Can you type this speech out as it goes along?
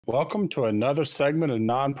Welcome to another segment of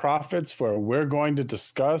Nonprofits where we're going to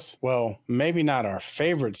discuss, well, maybe not our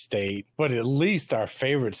favorite state, but at least our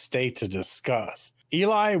favorite state to discuss.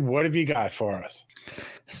 Eli, what have you got for us?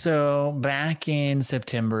 So back in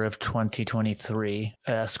September of 2023,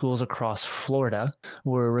 schools across Florida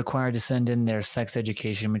were required to send in their sex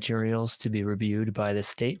education materials to be reviewed by the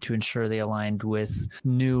state to ensure they aligned with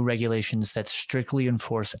new regulations that strictly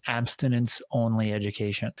enforce abstinence-only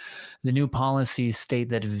education. The new policies state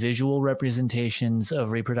that visual representations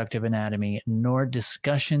of reproductive anatomy nor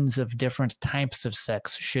discussions of different types of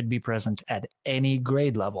sex should be present at any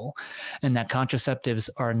grade level, and that contraceptives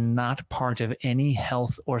are not part of any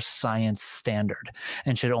health or science standard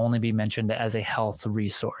and should only be mentioned as a health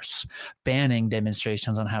resource, banning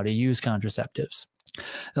demonstrations on how to use contraceptives.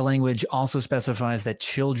 The language also specifies that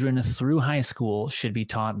children through high school should be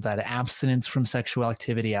taught that abstinence from sexual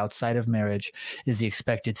activity outside of marriage is the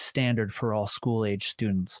expected standard for all school-age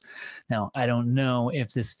students. Now, I don't know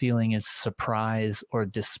if this feeling is surprise or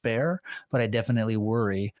despair, but I definitely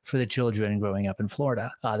worry for the children growing up in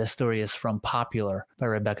Florida. This story is from Popular by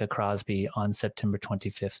Rebecca Crosby on September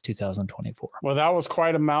 25th, 2024. Well, that was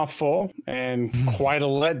quite a mouthful and quite a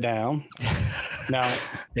letdown.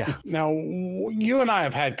 Now, you and I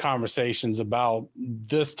have had conversations about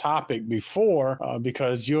this topic before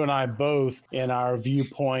because you and I both, in our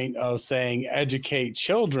viewpoint of saying educate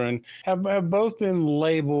children, have both been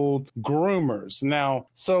labeled groomers. Now,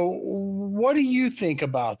 so what do you think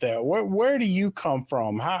about that? Where do you come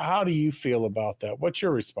from? How do you feel about that? What's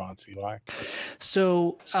your response, Eli?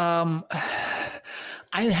 So,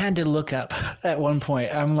 I had to look up at one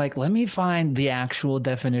point. I'm like, let me find the actual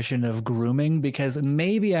definition of grooming because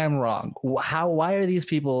maybe I'm wrong. Why are these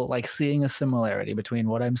people like seeing a similarity between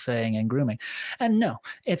what I'm saying and grooming? And no,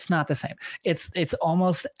 it's not the same. It's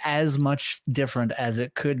almost as much different as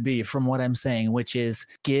it could be from what I'm saying, which is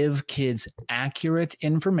give kids accurate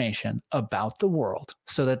information about the world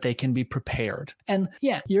so that they can be prepared. And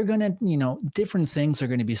yeah, you're going to, different things are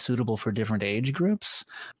going to be suitable for different age groups.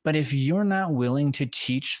 But if you're not willing to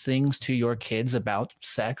teach things to your kids about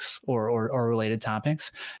sex or related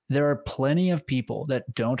topics, there are plenty of people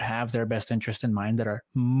that don't have their best interest in mind that are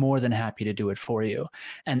more than happy to do it for you.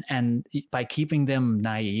 And by keeping them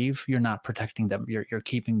naive, you're not protecting them. You're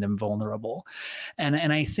keeping them vulnerable. And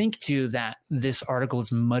I think too that this article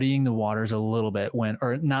is muddying the waters a little bit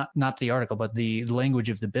not the article, but the language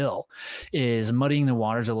of the bill is muddying the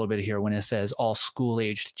waters a little bit here when it says all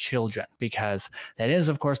school-aged children, because that is,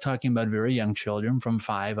 of course, talking about very young children from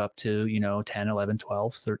 5 up to, 10, 11,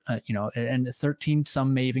 12, and 13,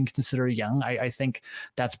 some may even consider young. I think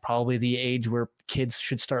that's probably the age where kids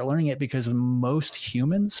should start learning it because most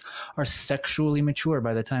humans are sexually mature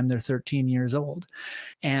by the time they're 13 years old.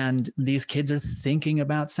 And these kids are thinking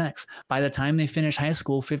about sex. By the time they finish high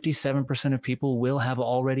school, 57% of people will have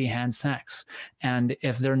already had sex. And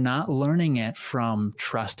if they're not learning it from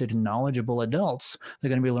trusted and knowledgeable adults, they're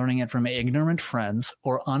going to be learning it from ignorant friends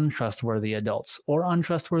or untrustworthy adults or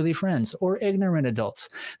untrustworthy friends or ignorant adults.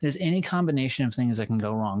 There's any combination of things that can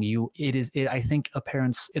go wrong. I think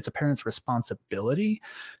it's a parent's responsibility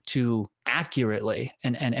to accurately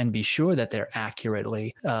and be sure that they're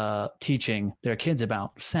accurately teaching their kids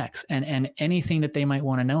about sex and anything that they might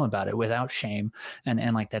want to know about it without shame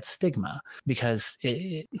and like that stigma, because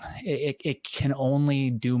it can only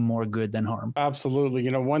do more good than harm. Absolutely.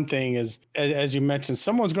 One thing is, as you mentioned,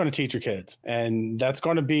 someone's going to teach your kids, and that's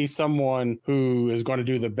going to be someone who is going to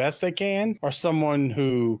do the best they can, or someone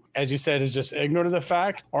who, as you said, is just ignorant of the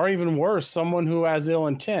fact, or even worse, someone who has ill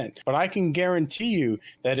intent. But I can guarantee you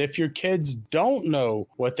that if your kids don't know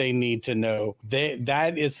what they need to know,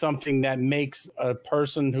 that is something that makes a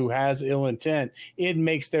person who has ill intent, it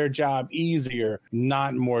makes their job easier,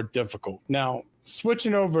 not more difficult. Now,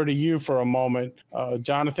 switching over to you for a moment,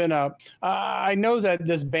 Jonathan, I know that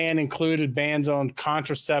this ban included bans on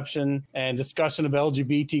contraception and discussion of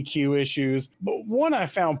LGBTQ issues, but one I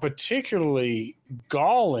found particularly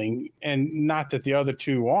galling, and not that the other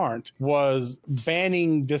two aren't, was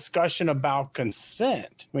banning discussion about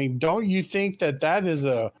consent. I mean, don't you think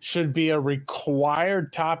that should be a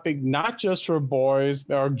required topic, not just for boys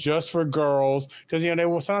or just for girls? Because,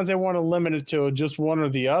 sometimes they want to limit it to just one or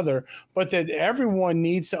the other, but that everyone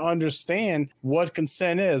needs to understand what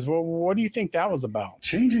consent is. Well, what do you think that was about?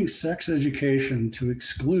 Changing sex education to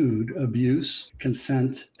exclude abuse,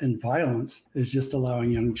 consent, and violence is just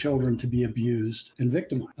allowing young children to be abused abused and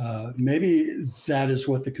victimized. Maybe that is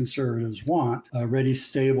what the conservatives want, a ready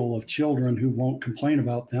stable of children who won't complain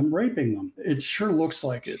about them raping them. It sure looks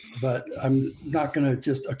like it, but I'm not going to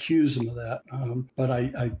just accuse them of that.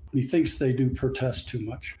 But he thinks they do protest too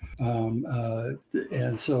much.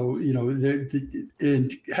 And so,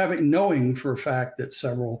 knowing for a fact that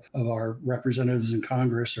several of our representatives in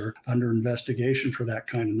Congress are under investigation for that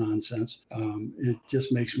kind of nonsense, it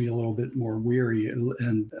just makes me a little bit more weary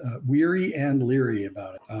and leery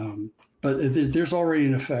about it. But there's already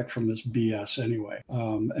an effect from this BS anyway.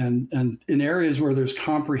 And in areas where there's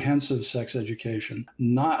comprehensive sex education,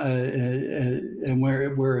 and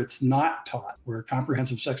where it's not taught, where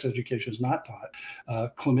comprehensive sex education is not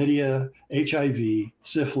taught, chlamydia, HIV,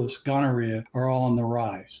 syphilis, gonorrhea are all on the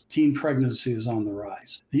rise. Teen pregnancy is on the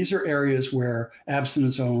rise. These are areas where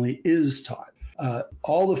abstinence only is taught.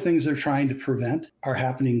 All the things they're trying to prevent are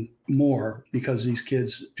happening more because these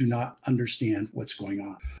kids do not understand what's going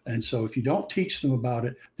on. And so if you don't teach them about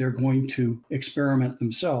it, they're going to experiment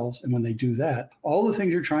themselves. And when they do that, all the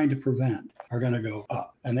things you're trying to prevent are going to go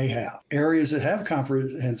up, and they have. Areas that have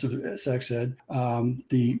comprehensive sex ed,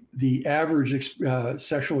 the average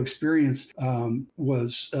sexual experience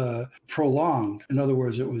was prolonged. In other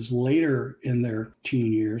words, it was later in their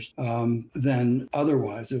teen years than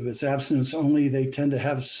otherwise. If it's abstinence only, they tend to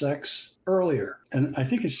have sex earlier. And I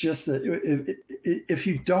think it's just that if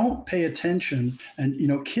you don't pay attention,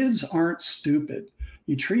 and kids aren't stupid.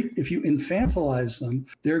 If you infantilize them,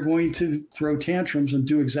 they're going to throw tantrums and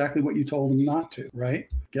do exactly what you told them not to, right?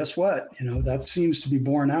 Guess what? That seems to be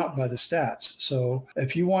borne out by the stats. So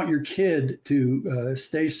if you want your kid to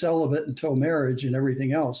stay celibate until marriage and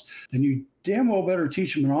everything else, then you damn well better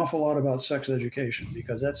teach them an awful lot about sex education,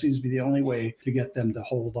 because that seems to be the only way to get them to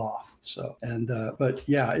hold off. So, but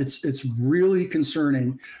yeah, it's really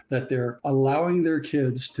concerning that they're allowing their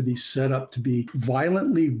kids to be set up to be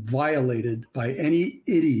violently violated by any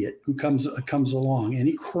idiot who comes along,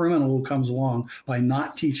 any criminal who comes along, by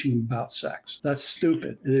not teaching them about sex. That's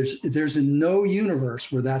stupid. There's no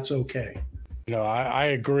universe where that's okay. I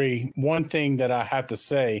agree. One thing that I have to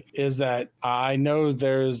say is that I know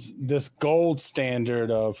there's this gold standard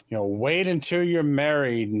of, wait until you're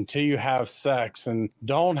married, until you have sex, and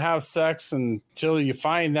don't have sex until you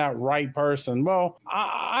find that right person. Well,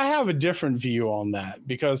 I have a different view on that,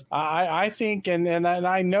 because I think, and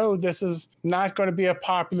I know this is not going to be a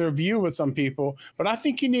popular view with some people, but I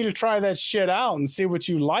think you need to try that shit out and see what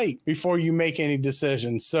you like before you make any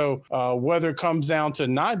decisions. So whether it comes down to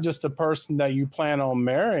not just the person that you plan on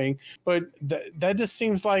marrying, but that just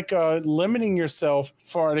seems like limiting yourself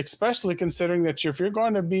for it, especially considering that if you're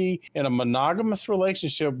going to be in a monogamous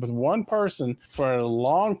relationship with one person for a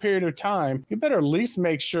long period of time, you better at least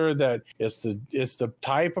make sure that it's the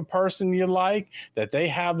type of person you like, that they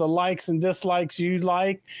have the likes and dislikes you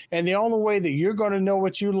like, and the only way that you're going to know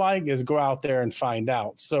what you like is go out there and find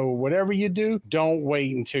out. So whatever you do, don't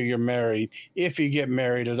wait until you're married, if you get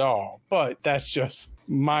married at all. But that's just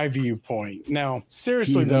my viewpoint. Now,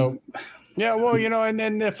 seriously though, yeah, well,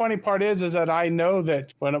 and the funny part is that I know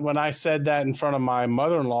that when I said that in front of my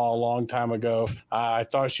mother-in-law a long time ago, I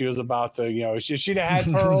thought she was about to, if she'd have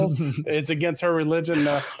had pearls, it's against her religion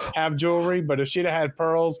to have jewelry, but if she'd have had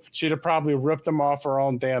pearls, she'd have probably ripped them off her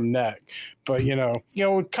own damn neck. But,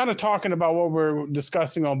 kind of talking about what we're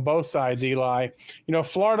discussing on both sides, Eli,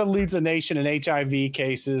 Florida leads the nation in HIV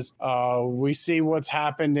cases. We see what's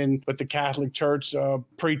happened with the Catholic Church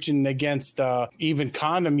preaching against even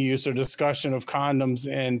condom use or discussion of condoms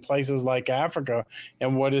in places like Africa,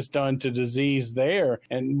 and what it's done to disease there.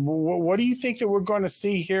 And what do you think that we're going to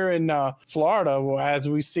see here in Florida as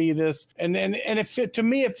we see this? And to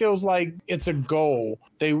me, it feels like it's a goal.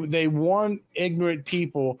 They want ignorant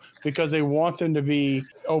people because they want them to be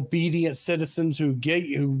obedient citizens who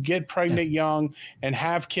get pregnant young and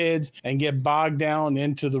have kids and get bogged down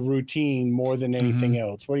into the routine more than anything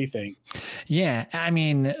else. What do you think? Yeah, I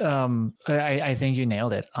mean, I think you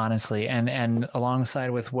nailed it, honestly. And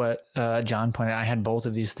alongside with what John pointed out, I had both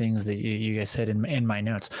of these things that you guys said in my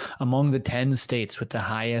notes. Among the 10 states with the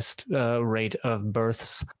highest rate of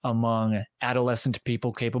births among adolescent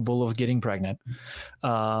people capable of getting pregnant,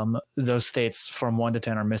 those states from 1 to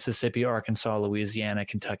 10 are Mississippi, Arkansas, Louisiana,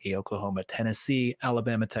 Kentucky, Oklahoma, Tennessee,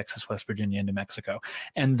 Alabama, Texas, West Virginia, and New Mexico.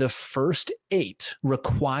 And the first 8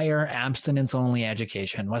 require abstinence-only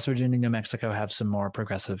education. West Virginia, New Mexico have some more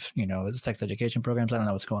progressive, sex education programs. I don't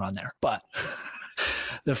know what's going on there, but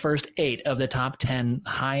the first 8 of the top 10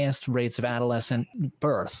 highest rates of adolescent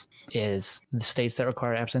birth is the states that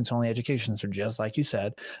require abstinence-only education. So just like you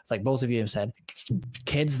said, it's like both of you have said,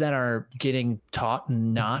 kids that are getting taught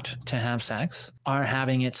not to have sex are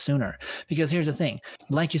having it sooner. Because here's the thing,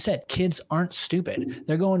 like you said, kids aren't stupid.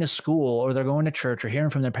 They're going to school or they're going to church or hearing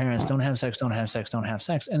from their parents, don't have sex, don't have sex, don't have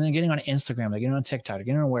sex. And then getting on Instagram, they're getting on TikTok, they're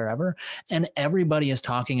getting on wherever, and everybody is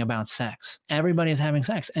talking about sex. Everybody is having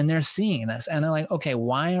sex and they're seeing this. And they're like, okay,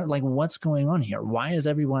 what's going on here? Why is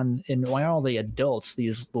everyone, and why are all the adults,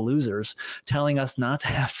 these losers, telling us not to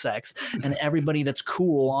have sex? And everybody that's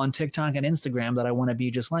cool on TikTok and Instagram that I want to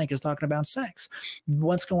be just like is talking about sex.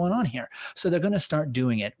 What's going on here? So they're going to start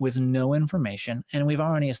doing it with no information, and we've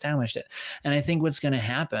already established it. And I think what's going to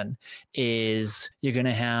happen is you're going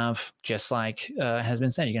to have, just like has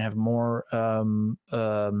been said, you're going to have more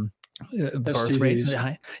birth rates,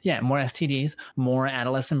 more STDs, more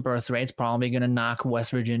adolescent birth rates, probably going to knock West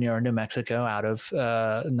Virginia or New Mexico out of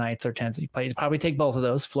 9th or 10th. You'd probably take both of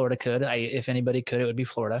those. Florida could. If anybody could, it would be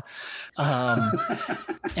Florida.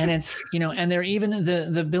 And it's, and they're even,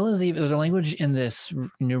 the bill is even, the language in this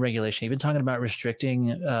new regulation, even talking about restricting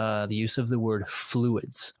the use of the word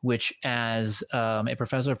fluids, which, as a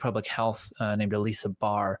professor of public health named Elisa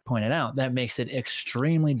Barr pointed out, that makes it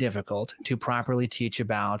extremely difficult to properly teach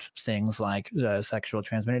about things like sexual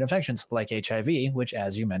transmitted infections like HIV, which,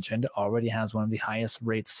 as you mentioned, already has one of the highest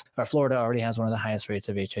rates, or Florida already has one of the highest rates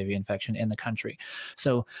of HIV infection in the country.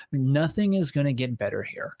 So nothing is going to get better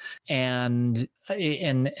here. And I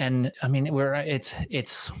mean,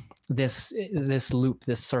 it's this loop,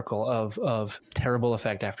 this circle of terrible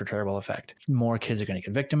effect after terrible effect. More kids are going to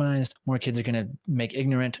get victimized. More kids are going to make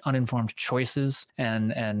ignorant, uninformed choices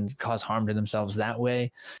and cause harm to themselves that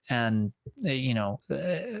way. And,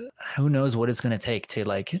 who knows what it's going to take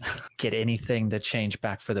to get anything to change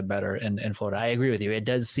back for the better in Florida. I agree with you. It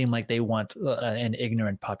does seem like they want an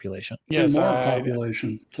ignorant population. Yes, more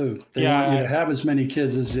population too. They want you to have as many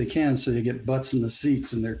kids as they can, so you get butts in the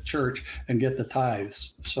seats in their church and get the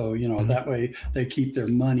tithes. So, that way they keep their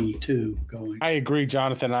money too going. I agree,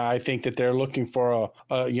 Jonathan. I think that they're looking for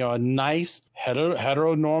a nice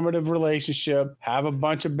heteronormative relationship, have a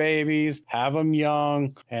bunch of babies, have them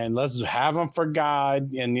young, and let's have them for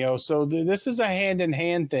God. And, so this is a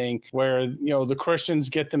hand-in-hand thing where, the Christians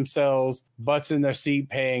get themselves butts in their seat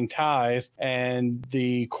paying tithes, and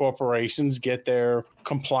the corporations get their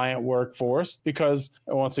compliant workforce, because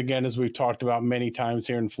once again, as we've talked about many times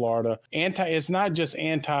here in Florida, it's not just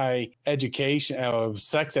anti-education,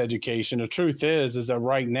 sex education. The truth is that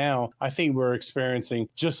right now, I think we're experiencing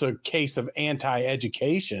just a case of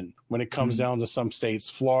anti-education when it comes down to some states,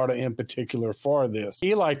 Florida in particular, for this.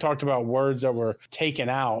 Eli talked about words that were taken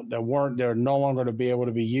out, they're no longer to be able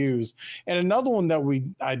to be used. And another one that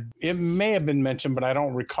it may have been mentioned, but I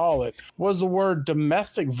don't recall it, was the word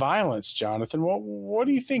domestic violence. Jonathan, what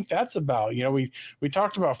do you think that's about? We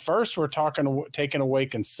talked about, first we're taking away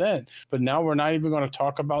consent, but now we're not even going to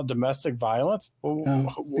talk about domestic violence. Who in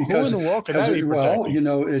the world could that be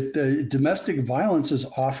protecting? Domestic violence is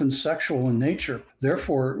often sexual in nature.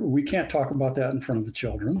 Therefore, we can't talk about that in front of the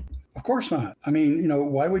children. Of course not. I mean,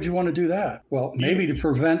 why would you want to do that? Well, maybe to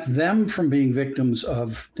prevent them from being victims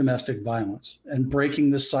of domestic violence and breaking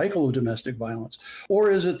the cycle of domestic violence.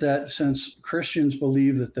 Or is it that since Christians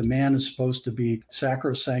believe that the man is supposed to be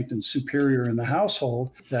sacrosanct and superior in the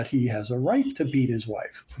household, that he has a right to beat his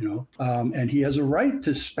wife, and he has a right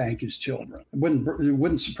to spank his children? It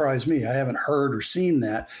wouldn't surprise me. I haven't heard or seen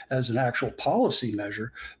that as an actual policy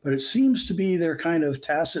measure, but it seems to be they're kind of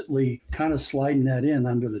tacitly kind of sliding that in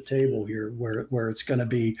under the table here, where it's going to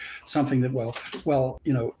be something that, we're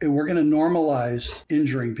going to normalize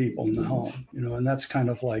injuring people in the home, and that's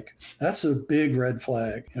kind of that's a big red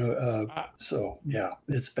flag, so yeah,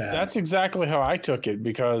 it's bad. That's exactly how I took it,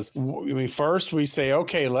 because first we say,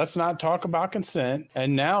 okay, let's not talk about consent,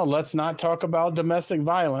 and now let's not talk about domestic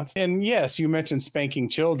violence. And yes, you mentioned spanking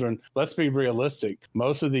children. Let's be realistic.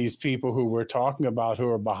 Most of these people who we're talking about who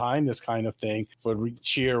are behind this kind of thing would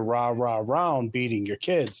cheer rah, rah, rah on beating your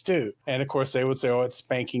kids too. And of course they would say, oh, it's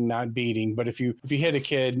spanking, not beating. But if you hit a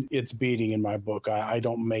kid, it's beating in my book. I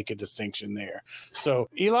don't make a distinction there. So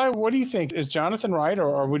Eli, what do you think? Is Jonathan right?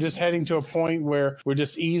 Or are we just heading to a point where we're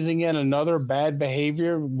just easing in another bad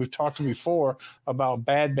behavior? We've talked before about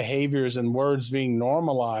bad behaviors and words being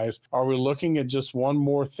normalized. Are we looking at just one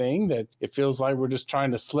more thing that it feels like we're just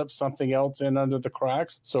trying to slip something else in under the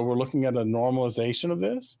cracks? So we're looking at a normalization of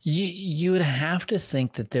this? You would have to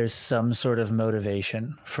think that there's some sort of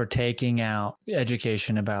motivation for for taking out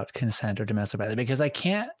education about consent or domestic violence, because I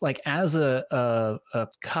can't, like, as a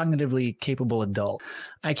cognitively capable adult,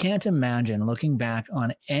 I can't imagine looking back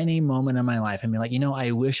on any moment in my life and be like,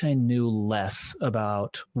 I wish I knew less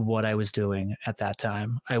about what I was doing at that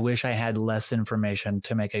time. I wish I had less information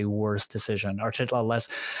to make a worse decision, or to less,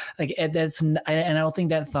 like, and I don't think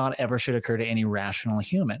that thought ever should occur to any rational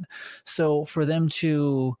human. So for them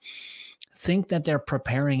to think that they're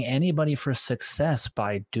preparing anybody for success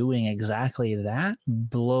by doing exactly that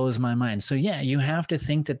blows my mind. So yeah, you have to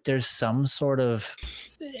think that there's some sort of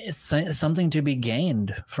something to be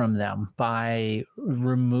gained from them by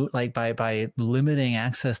by limiting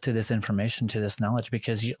access to this information, to this knowledge,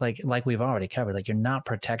 because like we've already covered, like, you're not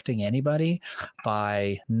protecting anybody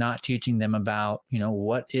by not teaching them about,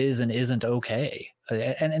 what is and isn't okay.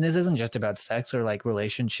 And this isn't just about sex or like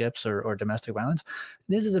relationships or domestic violence.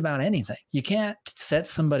 This is about anything. You can't set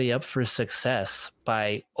somebody up for success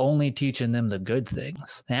by only teaching them the good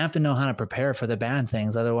things. They have to know how to prepare for the bad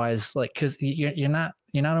things. Otherwise, because you're not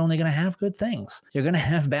only going to have good things, you're going to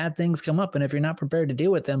have bad things come up. And if you're not prepared to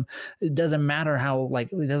deal with them, it doesn't matter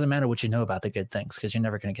it doesn't matter what you know about the good things, because you're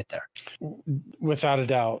never going to get there. Without a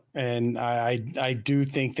doubt. And I do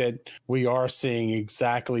think that we are seeing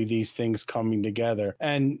exactly these things coming together.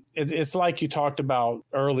 And it's like you talked about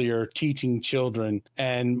earlier, teaching children.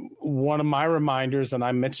 And one of my reminders, and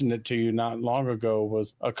I mentioned it to you not long ago,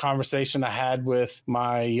 was a conversation I had with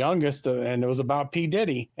my youngest, and it was about P.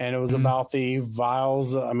 Diddy, and it was about the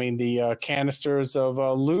vials, the canisters of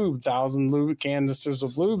lube, 1,000 canisters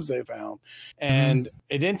of lubes they found. And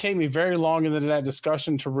it didn't take me very long into that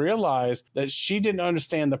discussion to realize that she didn't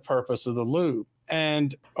understand the purpose of the lube.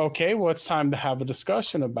 And okay, well, it's time to have a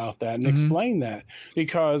discussion about that and explain that,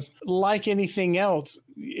 because like anything else,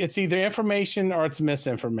 it's either information or it's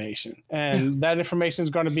misinformation. And that information is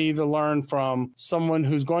going to be either learned from someone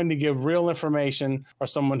who's going to give real information or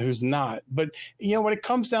someone who's not. But, when it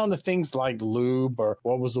comes down to things like lube, or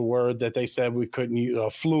what was the word that they said we couldn't use,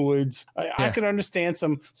 fluids, I could understand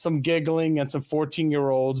some giggling and some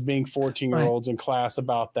 14-year-olds being 14-year-olds in class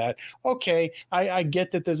about that. Okay, I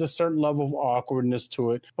get that there's a certain level of awkwardness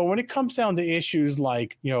to it. But when it comes down to issues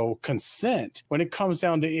like, consent, when it comes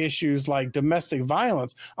down to issues like domestic violence,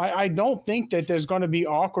 I don't think that there's going to be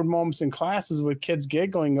awkward moments in classes with kids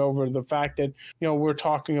giggling over the fact that, we're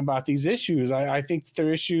talking about these issues. I think that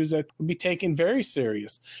they're issues that would be taken very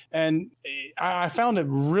serious. And I found it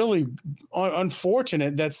really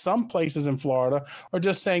unfortunate that some places in Florida are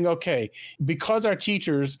just saying, okay, because our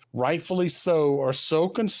teachers, rightfully so, are so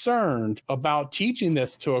concerned about teaching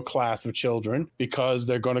this to a class of children, because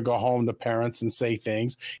they're going to go home to parents and say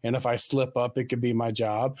things, and if I slip up, it could be my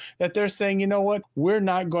job, that they're saying, you know what, we're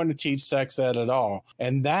not going to teach sex ed at all.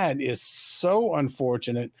 And that is so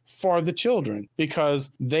unfortunate for the children,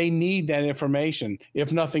 because they need that information.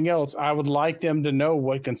 If nothing else, I would like them to know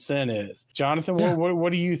what consent is. Jonathan,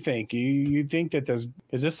 what do you think? You think that is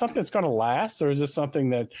this something that's going to last, or is this something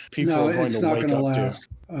that people are going to wake up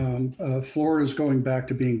to? Florida's going back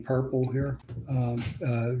to being purple here.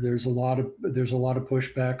 There's a lot of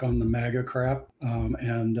pushback on the MAGA crap,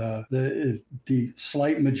 and the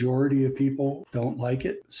slight majority of people don't like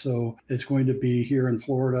it. So it's going to be here in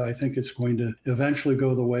Florida. I think it's going to eventually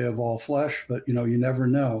go the way of all flesh, but you never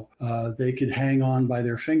know. They could hang on by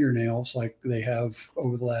their fingernails like they have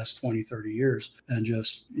over the last 20, 30 years, and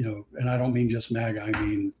just and I don't mean just MAGA. I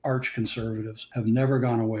mean arch conservatives have never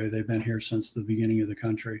gone away. They've been here since the beginning of the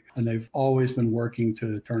country. And they've always been working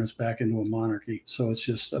to turn us back into a monarchy. So it's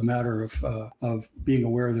just a matter of being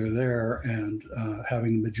aware they're there, and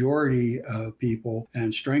having the majority of people,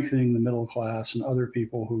 and strengthening the middle class and other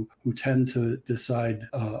people who tend to decide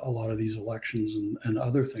a lot of these elections and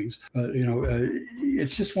other things. But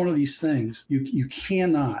it's just one of these things. You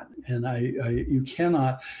cannot, and you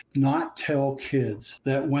cannot not tell kids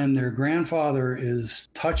that when their grandfather is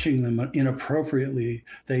touching them inappropriately,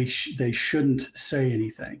 they shouldn't say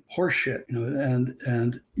anything. Horseshit,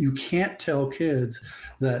 and you can't tell kids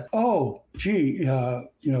that, oh, gee,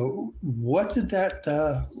 what did that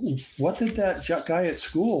guy at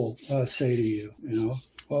school say to you?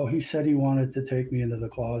 Well, he said he wanted to take me into the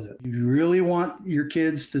closet. You really want your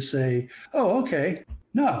kids to say, oh, okay.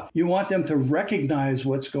 No, you want them to recognize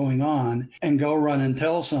what's going on and go run and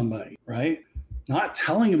tell somebody, right? Not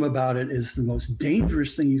telling them about it is the most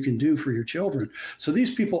dangerous thing you can do for your children. So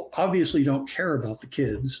these people obviously don't care about the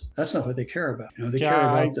kids. That's not what they care about. They care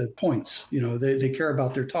about the points. They care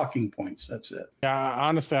about their talking points. That's it. Yeah,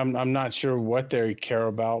 honestly, I'm not sure what they care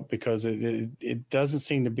about, because it doesn't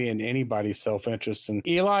seem to be in anybody's self-interest. And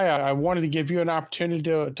Eli, I wanted to give you an opportunity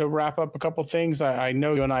to wrap up a couple things. I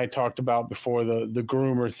know you and I talked about before the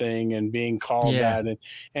groomer thing and being called that.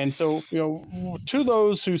 And so, to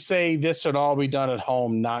those who say this should all be done at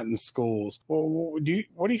home, not in schools, well, what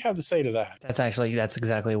do you have to say to that? That's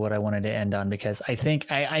exactly what I wanted to end on, because I think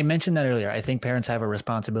I mentioned that earlier. I think parents have a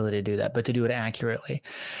responsibility to do that, but to do it accurately,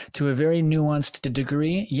 to a very nuanced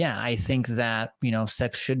degree. Yeah, I think that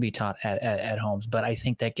sex should be taught at homes, but I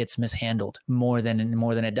think that gets mishandled more than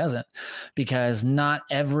it doesn't, because not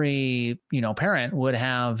every parent would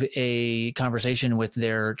have a conversation with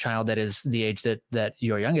their child that is the age that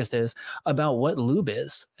your youngest is about what lube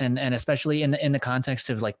is, and especially in the context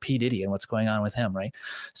of like P. Diddy and what's going on with him, right?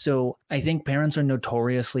 So I think parents are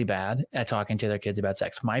notoriously bad at talking to their kids about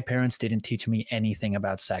sex. My parents didn't teach me anything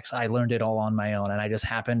about sex. I learned it all on my own, and I just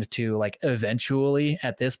happened to like eventually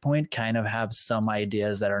at this point kind of have some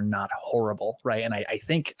ideas that are not horrible, right? And I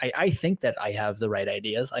think that I have the right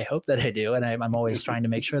ideas. I hope that I do, and I'm always trying to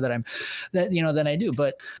make sure that that I do.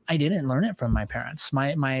 But I didn't learn it from my parents.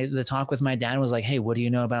 The talk with my dad was like, "Hey, what do you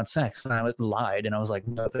know about sex?" And I lied, and I was like,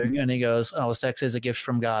 "Nothing." And he goes, "Oh, sex is a gift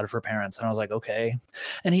from God for parents." And I was like, "Okay."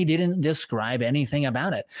 And he didn't describe anything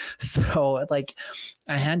about it. So like,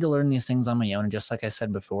 I had to learn these things on my own. And just like I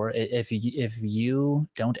said before, if you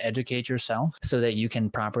don't educate yourself so that you can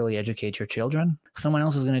properly educate your children, someone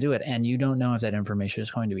else is going to do it. And you don't know if that information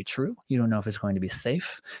is going to be true. You don't know if it's going to be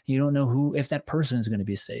safe. You don't know if that person is going to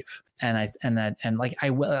be safe. And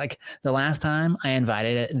the last time I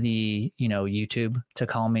invited the YouTube to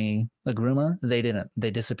call me a groomer, they didn't. They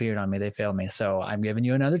disappeared on me. They failed me. So I'm giving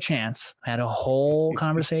you another chance. I had a whole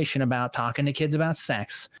conversation about talking to kids about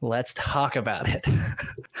sex. Let's talk about it.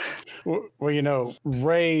 Well,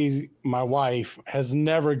 Ray, my wife, has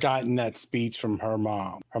never gotten that speech from her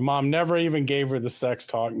mom. Her mom never even gave her the sex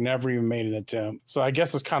talk, never even made an attempt. So I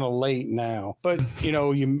guess it's kind of late now. But,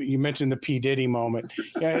 you mentioned the P. Diddy moment.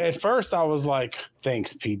 Yeah, at first I was like,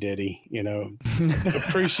 thanks, P. Diddy,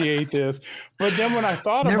 appreciate this. But then when I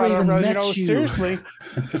thought about it, seriously,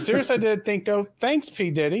 I did think, though, thanks, P.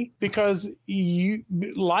 Diddy, because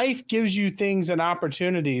life gives you things and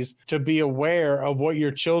opportunities to be aware of what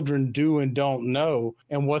your children do and don't know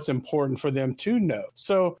and what's important for them to know.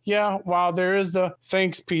 So, yeah, while there is the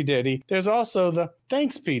thanks, P. Diddy, there's also the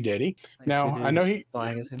thanks, P. Diddy. Thanks, now, P. Diddy. I know he...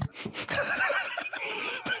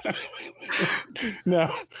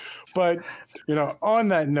 No, but on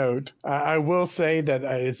that note, I will say that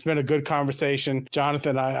it's been a good conversation,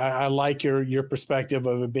 Jonathan. I like your perspective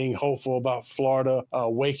of it being hopeful about Florida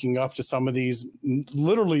waking up to some of these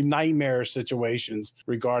literally nightmare situations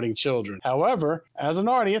regarding children. However, as an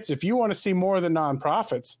audience, if you want to see more of the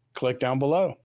nonprofits, click down below.